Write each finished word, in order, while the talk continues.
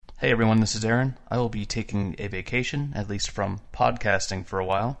Hey everyone, this is Aaron. I will be taking a vacation, at least from podcasting for a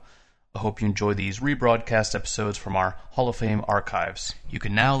while. I hope you enjoy these rebroadcast episodes from our Hall of Fame archives. You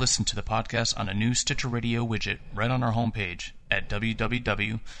can now listen to the podcast on a new Stitcher Radio widget right on our homepage at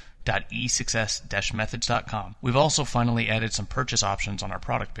www.e6s-methods.com. We've also finally added some purchase options on our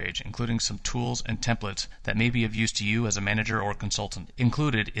product page, including some tools and templates that may be of use to you as a manager or consultant.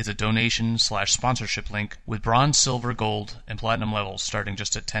 Included is a donation/sponsorship link with bronze, silver, gold, and platinum levels starting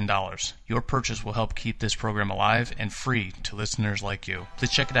just at $10. Your purchase will help keep this program alive and free to listeners like you.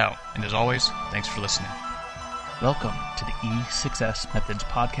 Please check it out. And as always, thanks for listening. Welcome to the E6S Methods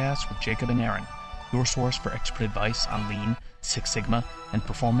podcast with Jacob and Aaron, your source for expert advice on Lean, Six Sigma, and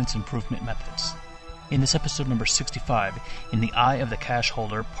performance improvement methods. In this episode number 65, In the Eye of the Cash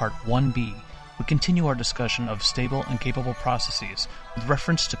Holder, Part 1B, we continue our discussion of stable and capable processes with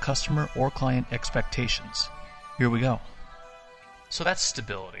reference to customer or client expectations. Here we go. So that's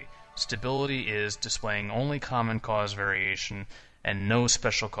stability. Stability is displaying only common cause variation and no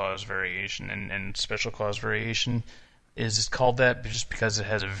special cause variation. And special cause variation is called that just because it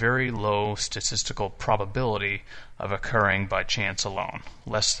has a very low statistical probability of occurring by chance alone.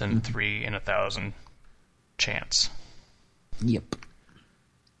 Less than 3 in 1,000 chance. Yep.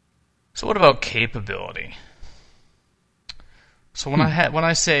 So what about capability? So when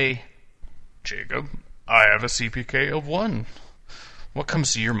I say, Jacob, I have a CPK of 1, what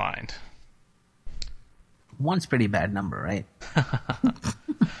comes to your mind? 1's pretty bad number, right?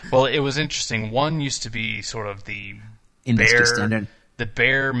 Well, it was interesting. 1 used to be sort of the industry standard. The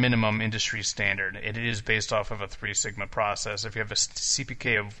bare minimum industry standard. It is based off of a 3 sigma process. If you have a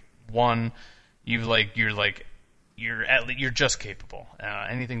CPK of 1, you're just capable.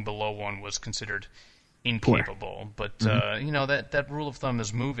 Anything below 1 was considered incapable. Poor. But that rule of thumb has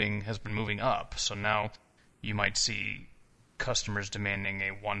been moving up. So now you might see customers demanding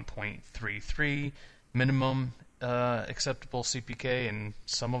a 1.33 minimum acceptable CPK, and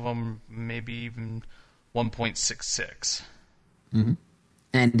some of them maybe even 1.66. Mm-hmm.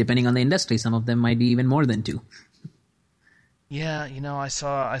 And depending on the industry, some of them might be even more than 2. Yeah, I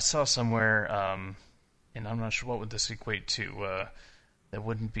saw somewhere, and I'm not sure what would this equate to. That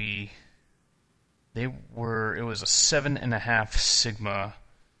wouldn't be. It was a 7.5 sigma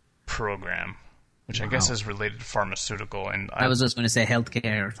program, which I guess is related to pharmaceutical. And I was just going to say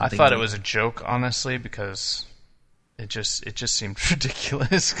healthcare or something. I thought it was a joke, honestly, because it just seemed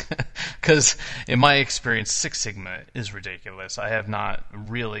ridiculous. Because in my experience, 6 sigma is ridiculous. I have not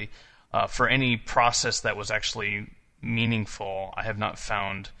really, for any process that was actually meaningful, I have not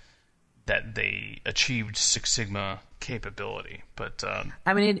found that they achieved 6 sigma capability. But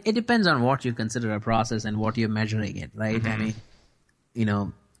I mean, it depends on what you consider a process and what you're measuring it, right? Mm-hmm. I mean,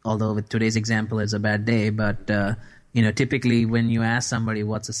 although with today's example it's a bad day, but typically when you ask somebody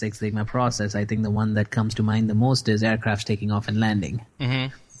what's a 6 sigma process, I think the one that comes to mind the most is aircrafts taking off and landing.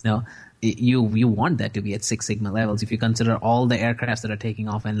 Mm-hmm. You want that to be at 6 sigma levels. If you consider all the aircrafts that are taking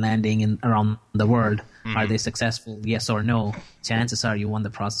off and landing around the world, mm-hmm. Are they successful? Yes or no? Chances are you want the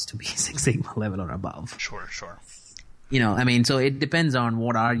process to be 6 sigma level or above. Sure. So it depends on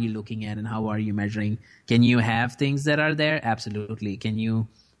what are you looking at and how are you measuring. Can you have things that are there? Absolutely. Can you,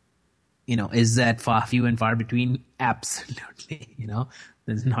 is that few and far between? Absolutely.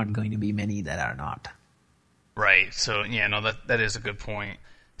 There's not going to be many that are not. Right. So, that is a good point.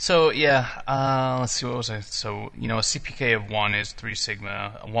 So, let's see, what was I? So, a CPK of 1 is 3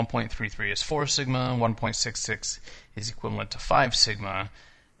 sigma, 1.33 is 4 sigma, 1.66 is equivalent to 5 sigma,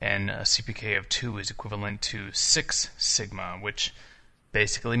 and a CPK of 2 is equivalent to 6 sigma, which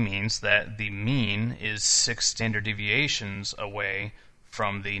basically means that the mean is 6 standard deviations away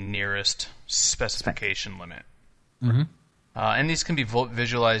from the nearest specification limit. Mm-hmm. And these can be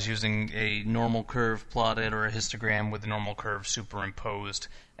visualized using a normal curve plotted or a histogram with the normal curve superimposed,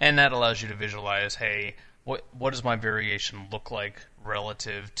 and that allows you to visualize, hey, what does my variation look like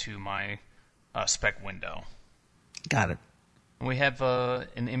relative to my spec window? Got it. We have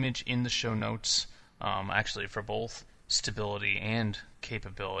an image in the show notes, actually for both stability and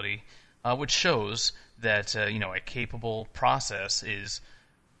capability, which shows that a capable process is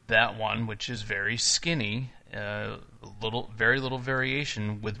that one which is very skinny, very little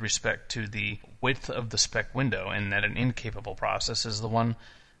variation with respect to the width of the spec window, and that an incapable process is the one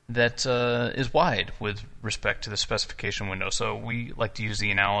that is wide with respect to the specification window. So we like to use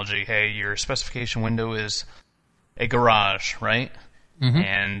the analogy, hey, your specification window is a garage, right? Mm-hmm.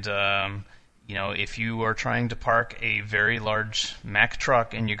 And if you are trying to park a very large Mack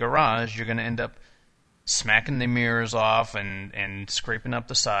truck in your garage, you're going to end up smacking the mirrors off and scraping up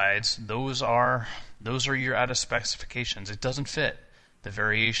the sides. Those are your out of specifications. It doesn't fit. the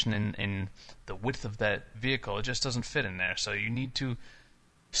variation in the width of that vehicle, it just doesn't fit in there. So you need to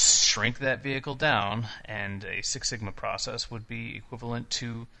shrink that vehicle down, and a Six Sigma process would be equivalent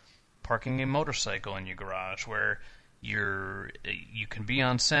to parking a motorcycle in your garage, where you can be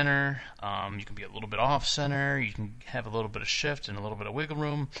on center, you can be a little bit off center, you can have a little bit of shift and a little bit of wiggle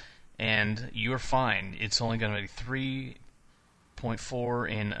room, and you're fine. It's only going to be 3.4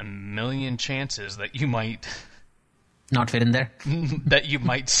 in a million chances that you might not fit in there. That you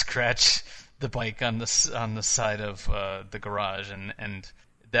might scratch the bike on the side of the garage, and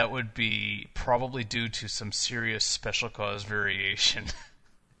that would be probably due to some serious special cause variation,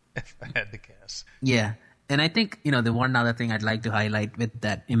 if I had to guess. Yeah, and I think, the one other thing I'd like to highlight with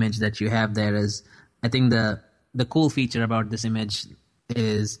that image that you have there is, I think the cool feature about this image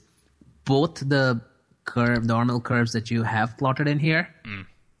is both the normal curves that you have plotted in here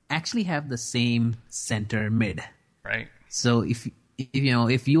actually have the same center mid. Right. So if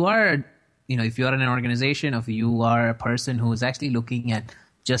you are in an organization, or if you are a person who is actually looking at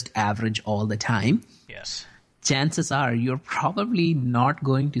just average all the time, yes, chances are you're probably not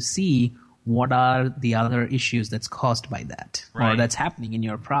going to see what are the other issues that's caused by that, right, or that's happening in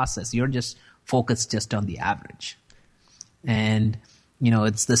your process. You're just focused just on the average. And,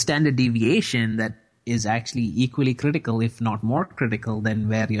 it's the standard deviation that is actually equally critical, if not more critical, than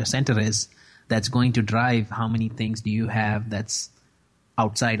where your center is. That's going to drive how many things do you have that's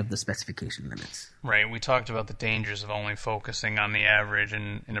outside of the specification limits. Right. We talked about the dangers of only focusing on the average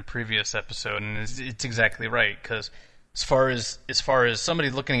in a previous episode, and it's exactly right, because as far as somebody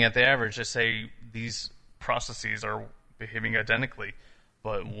looking at the average, they say these processes are behaving identically,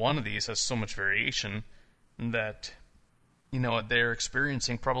 but one of these has so much variation that they're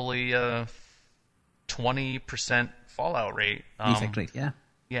experiencing probably 20% fallout rate. Defect rate, yeah.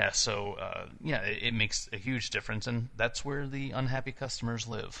 Yeah, so it makes a huge difference, and that's where the unhappy customers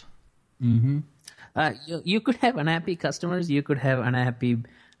live. Mm-hmm. You could have unhappy customers. You could have unhappy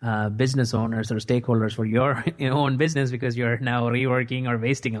business owners or stakeholders for your own business, because you're now reworking or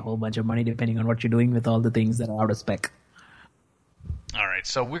wasting a whole bunch of money depending on what you're doing with all the things that are out of spec. All right,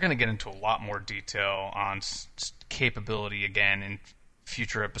 so we're going to get into a lot more detail on capability again in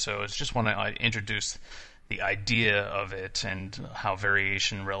future episodes. Just want to introduce the idea of it and how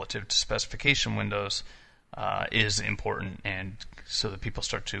variation relative to specification windows is important, and so that people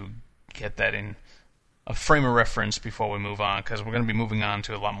start to get that in a frame of reference before we move on, because we're going to be moving on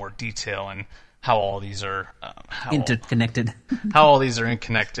to a lot more detail and how all these are interconnected. How all these are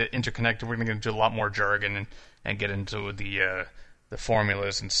interconnected. We're going to get into a lot more jargon and get into the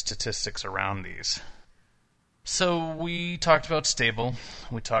formulas and statistics around these. So we talked about stable,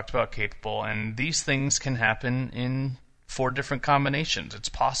 we talked about capable, and these things can happen in 4 different combinations. It's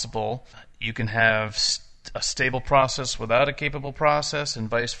possible you can have a stable process without a capable process, and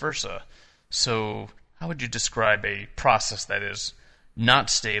vice versa. So how would you describe a process that is not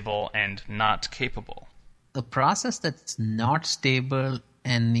stable and not capable? A process that's not stable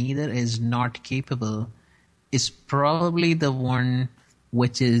and neither is not capable is probably the one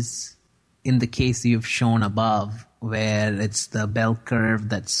which is in the case you've shown above, where it's the bell curve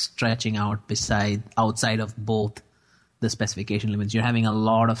that's stretching out outside of both the specification limits. You're having a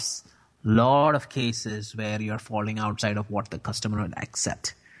lot of cases where you're falling outside of what the customer would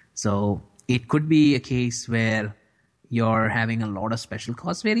accept. So it could be a case where you're having a lot of special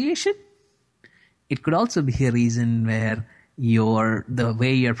cause variation. It could also be a reason where the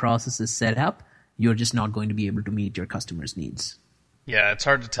way your process is set up, you're just not going to be able to meet your customer's needs. Yeah, it's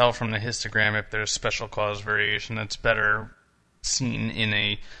hard to tell from the histogram if there's special cause variation. That's better seen in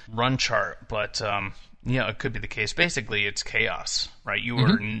a run chart, but it could be the case. Basically, it's chaos, right? You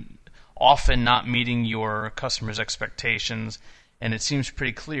are often not meeting your customer's expectations, and it seems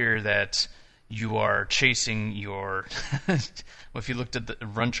pretty clear that you are chasing your if you looked at the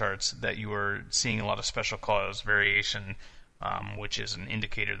run charts, that you are seeing a lot of special cause variation, which is an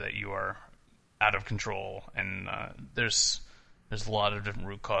indicator that you are out of control, and there's a lot of different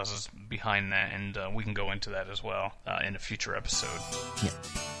root causes behind that, and we can go into that as well in a future episode. Yeah.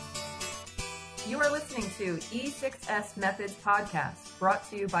 You are listening to E6S Methods Podcast, brought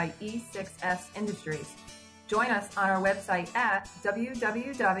to you by E6S Industries. Join us on our website at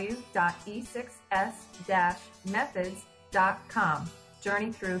www.e6s-methods.com.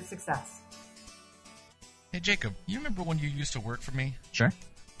 Journey through success. Hey, Jacob, you remember when you used to work for me? Sure.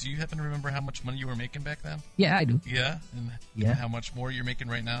 Do you happen to remember how much money you were making back then? Yeah, I do. Yeah? And how much more you're making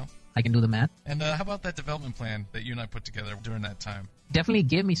right now? I can do the math. And how about that development plan that you and I put together during that time? Definitely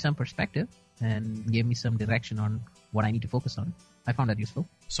gave me some perspective and gave me some direction on what I need to focus on. I found that useful.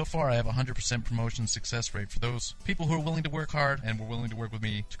 So far, I have a 100% promotion success rate for those people who are willing to work hard and were willing to work with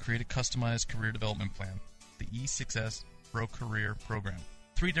me to create a customized career development plan, the E6S Pro Career Program.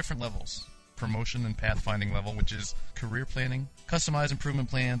 3 different levels. Promotion and pathfinding level, which is career planning, customized improvement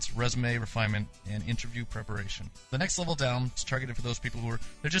plans, resume refinement, and interview preparation. The next level down is targeted for those people who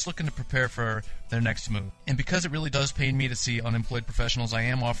they're just looking to prepare for their next move. And because it really does pain me to see unemployed professionals, I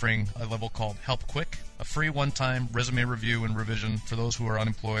am offering a level called Help Quick, a free one-time resume review and revision for those who are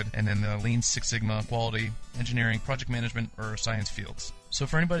unemployed and in the Lean Six Sigma, quality, engineering, project management, or science fields. So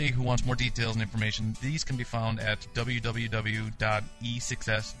for anybody who wants more details and information, these can be found at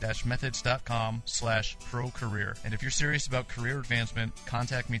www.e6s-methods.com/procareer. And if you're serious about career advancement,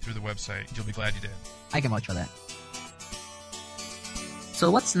 contact me through the website. You'll be glad you did. I can vouch for that.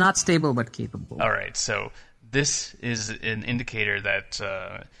 So what's not stable but capable? All right, so this is an indicator that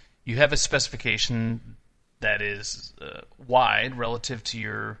you have a specification that is wide relative to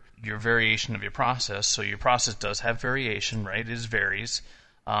your variation of your process. So your process does have variation, right? It varies,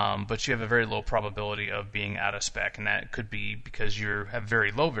 but you have a very low probability of being out of spec, and that could be because you have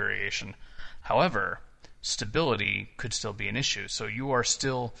very low variation. However, stability could still be an issue. So you are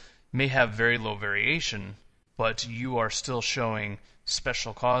still may have very low variation, but you are still showing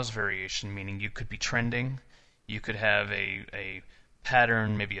special cause variation, meaning you could be trending, you could have a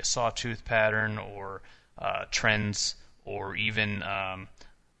pattern, maybe a sawtooth pattern, or trends, or even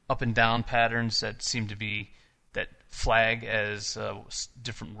up and down patterns that seem to be that flag as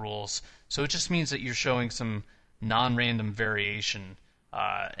different rules. So it just means that you're showing some non-random variation,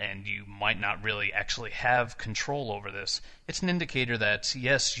 and you might not really actually have control over this. It's an indicator that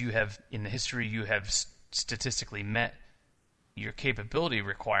yes, you have in the history you have statistically met your capability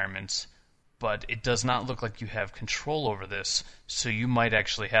requirements, but it does not look like you have control over this. So you might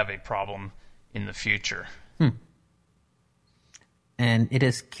actually have a problem in the future. And it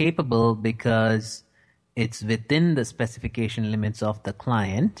is capable because it's within the specification limits of the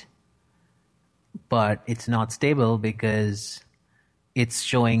client, but it's not stable because it's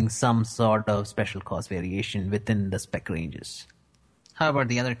showing some sort of special cause variation within the spec ranges. How about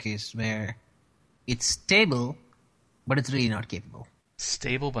the other case where it's stable, but it's really not capable?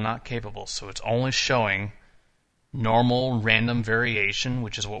 Stable but not capable, so it's only showing normal random variation,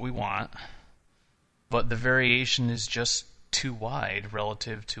 which is what we want, but the variation is just too wide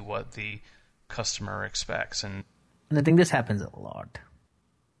relative to what the customer expects. And I think this happens a lot.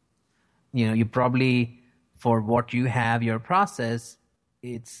 You probably, for what you have, your process,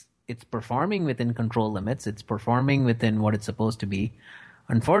 it's performing within control limits, it's performing within what it's supposed to be.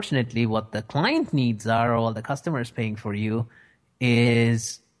 Unfortunately, what the client needs are, or what the customer is paying for you,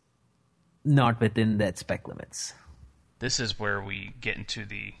 is not within that spec limits. This is where we get into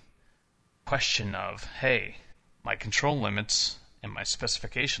the question of, hey, my control limits and my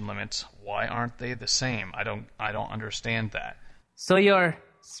specification limits, why aren't they the same? I don't understand that. So your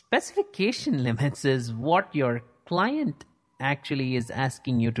specification limits is what your client actually is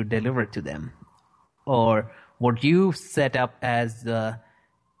asking you to deliver to them, or what you set up as the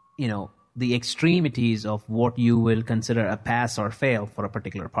extremities of what you will consider a pass or fail for a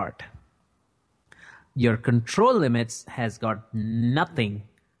particular part. Your control limits has got nothing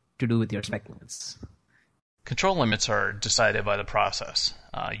to do with your spec limits. Control limits are decided by the process.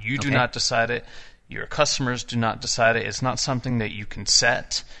 You do not decide it. Your customers do not decide it. It's not something that you can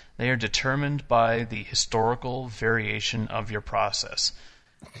set. They are determined by the historical variation of your process.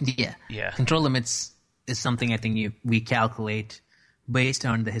 Yeah. Control limits is something I think we calculate based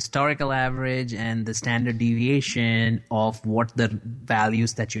on the historical average and the standard deviation of what the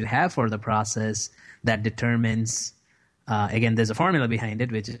values that you have for the process that determines. Again, there's a formula behind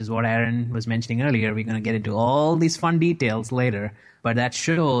it, which is what Aaron was mentioning earlier. We're going to get into all these fun details later, but that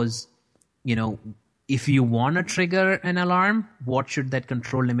shows, if you want to trigger an alarm, what should that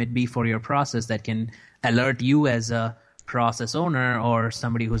control limit be for your process that can alert you as a process owner or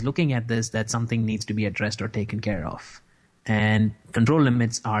somebody who's looking at this that something needs to be addressed or taken care of. And control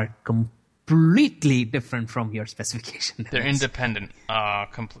limits are completely different from your specification limits. They're independent.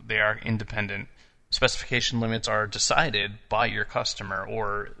 They are independent. Specification limits are decided by your customer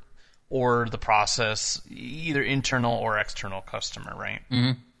or the process, either internal or external customer, right?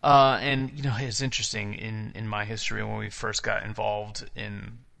 Mm-hmm. And it's interesting in my history when we first got involved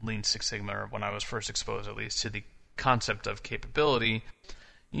in Lean Six Sigma, or when I was first exposed at least to the concept of capability.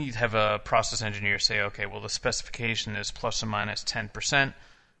 You'd have a process engineer say, okay, well, the specification is plus or minus 10%.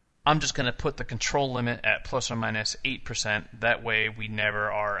 I'm just going to put the control limit at plus or minus 8%. That way we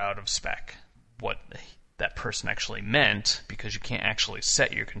never are out of spec. What that person actually meant, because you can't actually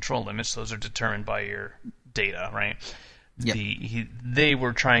set your control limits, those are determined by your data, right? Yep. They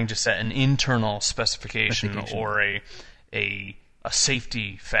were trying to set an internal specification or a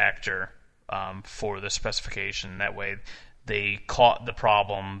safety factor for the specification. That way they caught the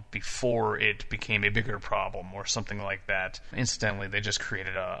problem before it became a bigger problem or something like that. Incidentally, they just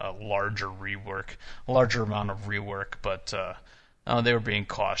created a larger amount of rework, but they were being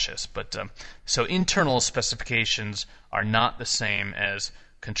cautious. But so internal specifications are not the same as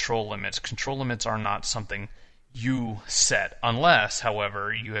control limits. Control limits are not something you set, unless,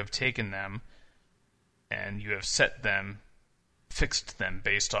 however, you have taken them and you have fixed them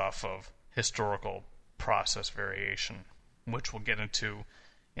based off of historical process variation, which we'll get into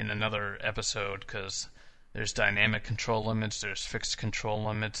in another episode, because there's dynamic control limits, there's fixed control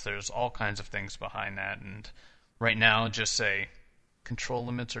limits, there's all kinds of things behind that, and right now just say control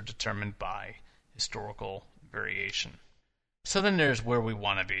limits are determined by historical variation. So then there's where we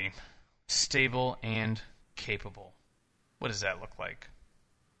want to be, stable and capable. What does that look like?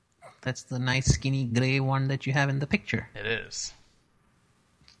 That's the nice skinny gray one that you have in the picture. It is.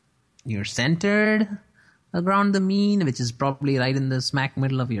 You're centered around the mean, which is probably right in the smack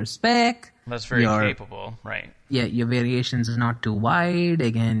middle of your spec. That's very capable, right? Yeah, your variations are not too wide.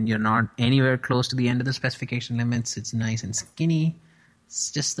 Again, you're not anywhere close to the end of the specification limits. It's nice and skinny. It's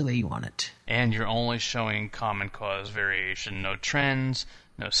just the way you want it. And you're only showing common cause variation. No trends,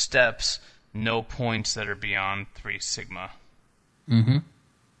 no steps, no points that are beyond 3 sigma. Mm-hmm.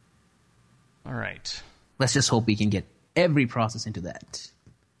 All right. Let's just hope we can get every process into that.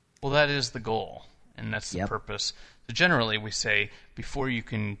 Well, that is the goal, and that's the purpose. So generally, we say before you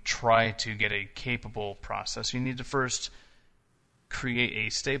can try to get a capable process, you need to first create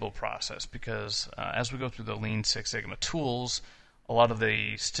a stable process, because as we go through the Lean Six Sigma tools, a lot of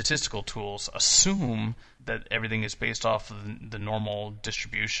the statistical tools assume that everything is based off of the normal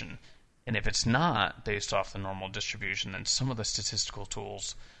distribution. And if it's not based off the normal distribution, then some of the statistical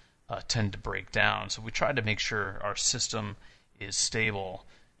tools tend to break down. So we try to make sure our system is stable,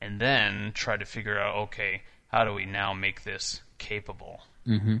 and then try to figure out, okay, how do we now make this capable?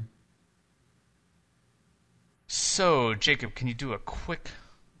 Mm-hmm. So, Jacob, can you do a quick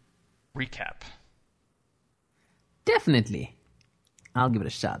recap? Definitely. I'll give it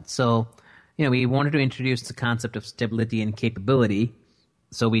a shot. So, we wanted to introduce the concept of stability and capability.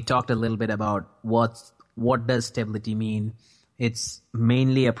 So we talked a little bit about what does stability mean. It's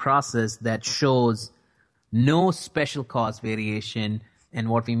mainly a process that shows no special cause variation. And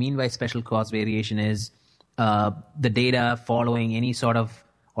what we mean by special cause variation is the data following any sort of,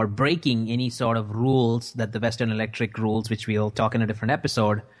 or breaking any sort of rules that the Western Electric rules, which we'll talk in a different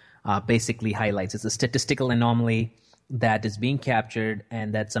episode, basically highlights. It's a statistical anomaly that is being captured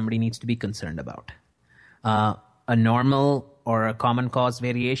and that somebody needs to be concerned about. A normal or a common cause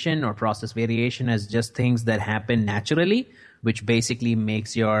variation or process variation is just things that happen naturally, which basically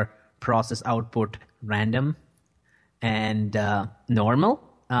makes your process output random and normal,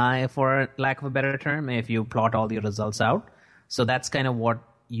 for lack of a better term, if you plot all your results out. So that's kind of what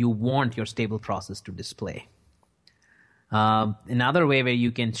you want your stable process to display. Another way where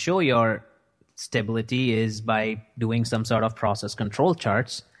you can show your stability is by doing some sort of process control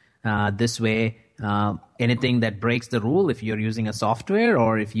charts. This way, anything that breaks the rule, if you're using a software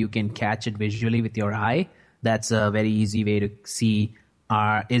or if you can catch it visually with your eye, that's a very easy way to see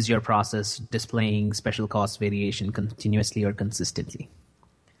is your process displaying special cause variation continuously or consistently.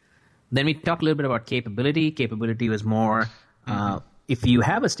 Then we talked a little bit about capability. Capability was more, if you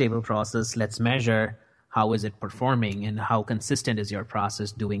have a stable process, let's measure how is it performing and how consistent is your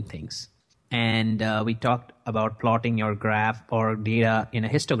process doing things. And we talked about plotting your graph or data in a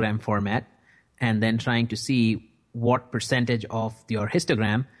histogram format and then trying to see what percentage of your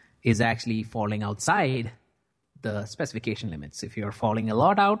histogram is actually falling outside the specification limits. If you're falling a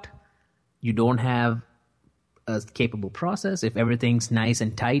lot out, you don't have a capable process. If everything's nice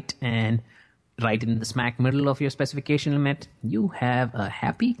and tight and right in the smack middle of your specification limit, you have a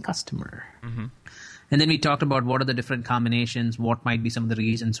happy customer. Mm-hmm. And then we talked about what are the different combinations, what might be some of the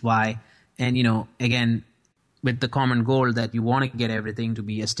reasons why. And, again, with the common goal that you want to get everything to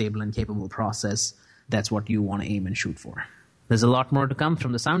be a stable and capable process, that's what you want to aim and shoot for. There's a lot more to come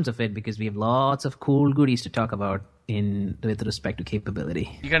from the sounds of it because we have lots of cool goodies to talk about with respect to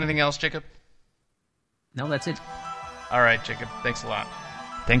capability. You got anything else, Jacob? No, that's it. All right, Jacob. Thanks a lot.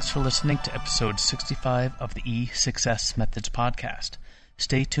 Thanks for listening to episode 65 of the E6S Methods podcast.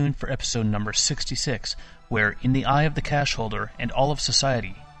 Stay tuned for episode number 66, where, in the eye of the cash holder and all of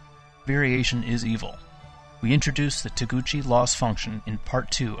society, variation is evil. We introduced the Taguchi loss function in Part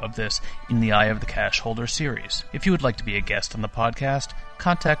 2 of this In the Eye of the Cash Holder series. If you would like to be a guest on the podcast,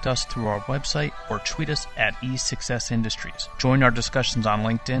 contact us through our website or tweet us at E6S Industries. Join our discussions on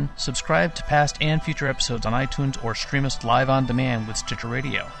LinkedIn, subscribe to past and future episodes on iTunes, or stream us live on demand with Stitcher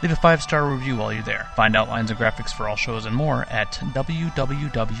Radio. Leave a 5-star review while you're there. Find outlines and graphics for all shows and more at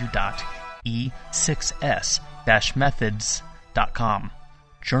www.e6s-methods.com.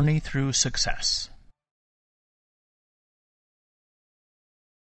 Journey through success.